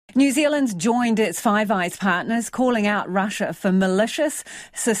New Zealand's joined its Five Eyes partners calling out Russia for malicious,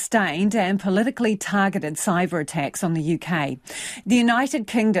 sustained and politically targeted cyber attacks on the UK. The United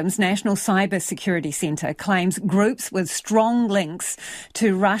Kingdom's National Cyber Security Centre claims groups with strong links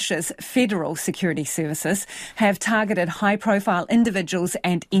to Russia's federal security services have targeted high-profile individuals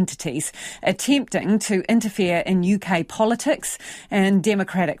and entities, attempting to interfere in UK politics and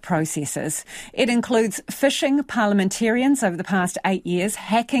democratic processes. It includes phishing parliamentarians over the past 8 years,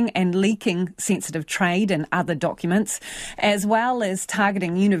 hacking and leaking sensitive trade and other documents, as well as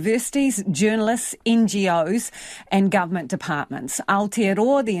targeting universities, journalists, NGOs and government departments.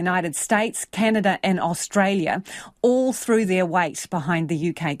 Aotearoa, the United States, Canada and Australia all threw their weight behind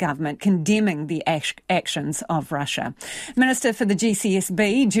the UK government, condemning the actions of Russia. Minister for the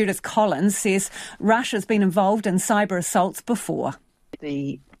GCSB, Judith Collins, says Russia's been involved in cyber assaults before.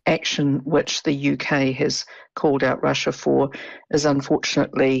 The action which the UK has called out Russia for is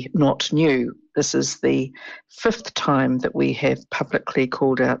unfortunately not new. This is the fifth time that we have publicly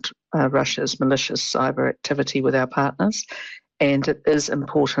called out Russia's malicious cyber activity with our partners, and it is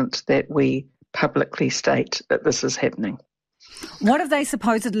important that we publicly state that this is happening. What have they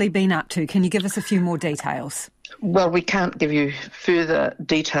supposedly been up to? Can you give us a few more details? Well, we can't give you further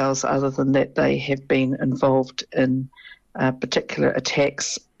details other than that they have been involved in particular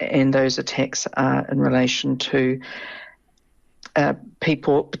attacks, and those attacks are in relation to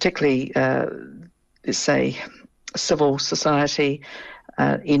people, particularly, let's say, civil society,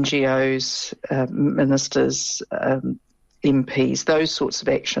 NGOs, ministers, MPs, those sorts of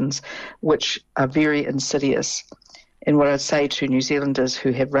actions, which are very insidious. And what I'd say to New Zealanders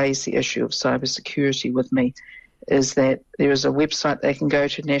who have raised the issue of cybersecurity with me is that there is a website they can go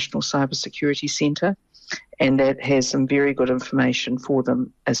to, National Cyber Security Centre, and that has some very good information for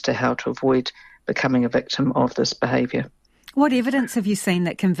them as to how to avoid becoming a victim of this behaviour. What evidence have you seen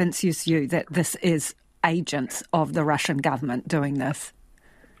that convinces you that this is agents of the Russian government doing this?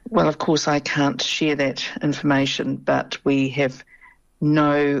 Well, of course, I can't share that information, but we have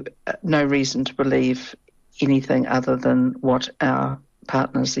no reason to believe anything other than what our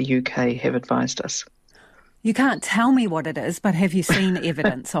partners, the UK, have advised us. You can't tell me what it is, but have you seen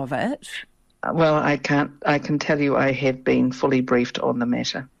evidence of it? Well, I can tell you I have been fully briefed on the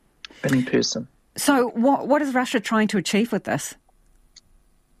matter in person. So what is Russia trying to achieve with this?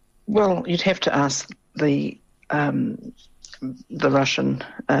 Well, you'd have to ask the Russian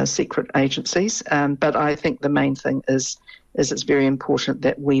secret agencies, but I think the main thing is it's very important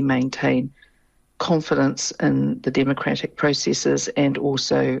that we maintain confidence in the democratic processes and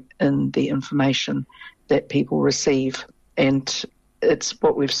also in the information that people receive. And it's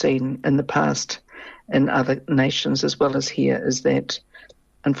what we've seen in the past in other nations as well as here, is that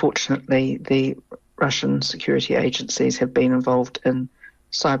unfortunately the Russian security agencies have been involved in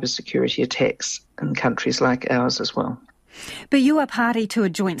cybersecurity attacks in countries like ours as well. But you are party to a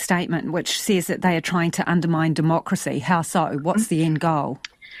joint statement which says that they are trying to undermine democracy. How so? What's the end goal?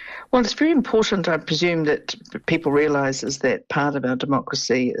 Well, it's very important, I presume, that people realise is that part of our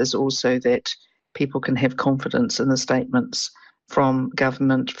democracy is also that people can have confidence in the statements from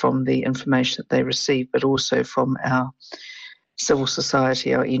government, from the information that they receive, but also from our civil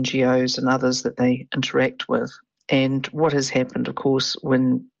society, our NGOs and others that they interact with. And what has happened, of course,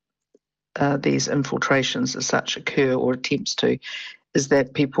 when these infiltrations as such occur or attempts to, is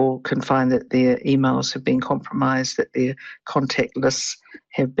that people can find that their emails have been compromised, that their contact lists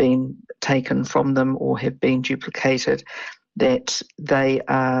have been taken from them or have been duplicated, that they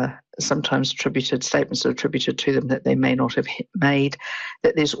are sometimes statements are attributed to them that they may not have made,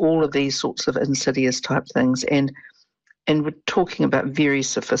 that there's all of these sorts of insidious type things. And we're talking about very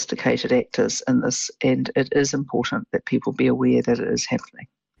sophisticated actors in this, and it is important that people be aware that it is happening.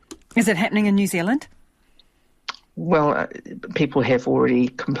 Is it happening in New Zealand? Well, people have already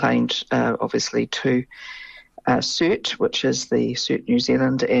complained, obviously, to CERT, which is the CERT New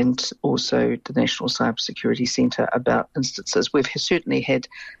Zealand, and also the National Cyber Security Centre about instances. We've certainly had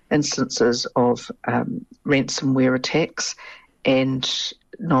instances of ransomware attacks, and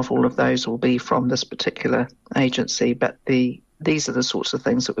not all of those will be from this particular agency, but these are the sorts of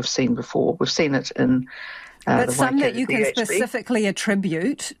things that we've seen before. We've seen it in but some that you can specifically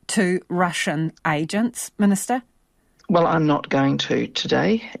attribute to Russian agents, Minister? Well, I'm not going to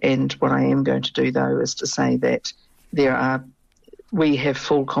today, and what I am going to do, though, is to say that we have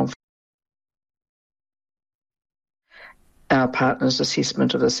full confidence in our partners'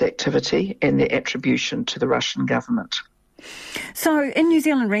 assessment of this activity and their attribution to the Russian government. So in New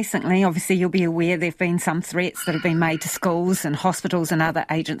Zealand recently, obviously you'll be aware there have been some threats that have been made to schools and hospitals and other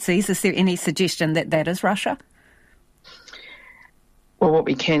agencies. Is there any suggestion that that is Russia? Well, what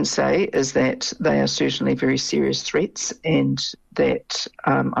we can say is that they are certainly very serious threats, and that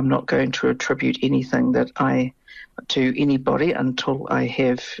I'm not going to attribute anything to anybody until I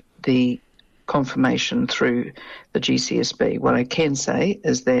have the confirmation through the GCSB. What I can say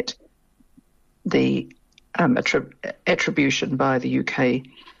is that the attribution by the UK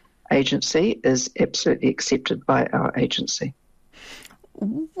agency is absolutely accepted by our agency.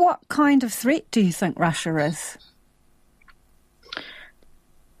 What kind of threat do you think Russia is?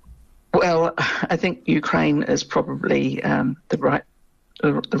 Well, I think Ukraine is probably the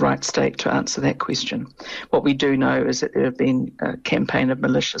right state to answer that question. What we do know is that there have been a campaign of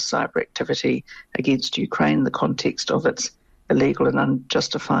malicious cyber activity against Ukraine in the context of its illegal and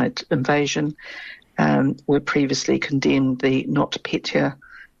unjustified invasion. We previously condemned the NotPetya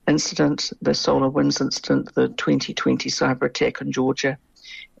incident, the SolarWinds incident, the 2020 cyber attack in Georgia.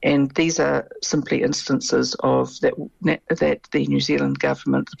 And these are simply instances of that the New Zealand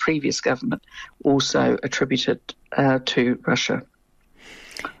government, the previous government, also attributed to Russia.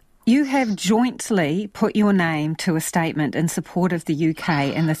 You have jointly put your name to a statement in support of the UK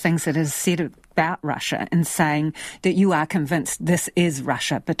and the things that is said about Russia, and saying that you are convinced this is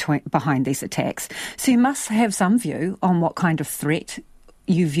Russia behind these attacks. So you must have some view on what kind of threat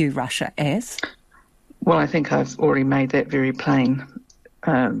you view Russia as. Well, I think I've already made that very plain.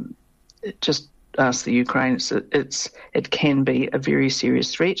 Just ask the Ukraine. It can be a very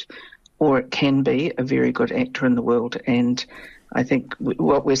serious threat, or it can be a very good actor in the world. And I think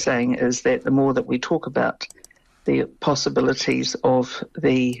what we're saying is that the more that we talk about the possibilities of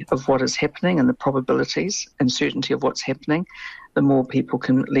what is happening and the probabilities and certainty of what's happening, the more people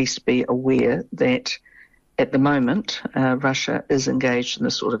can at least be aware that at the moment Russia is engaged in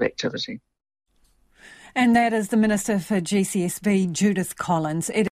this sort of activity. And that is the Minister for GCSB, Judith Collins.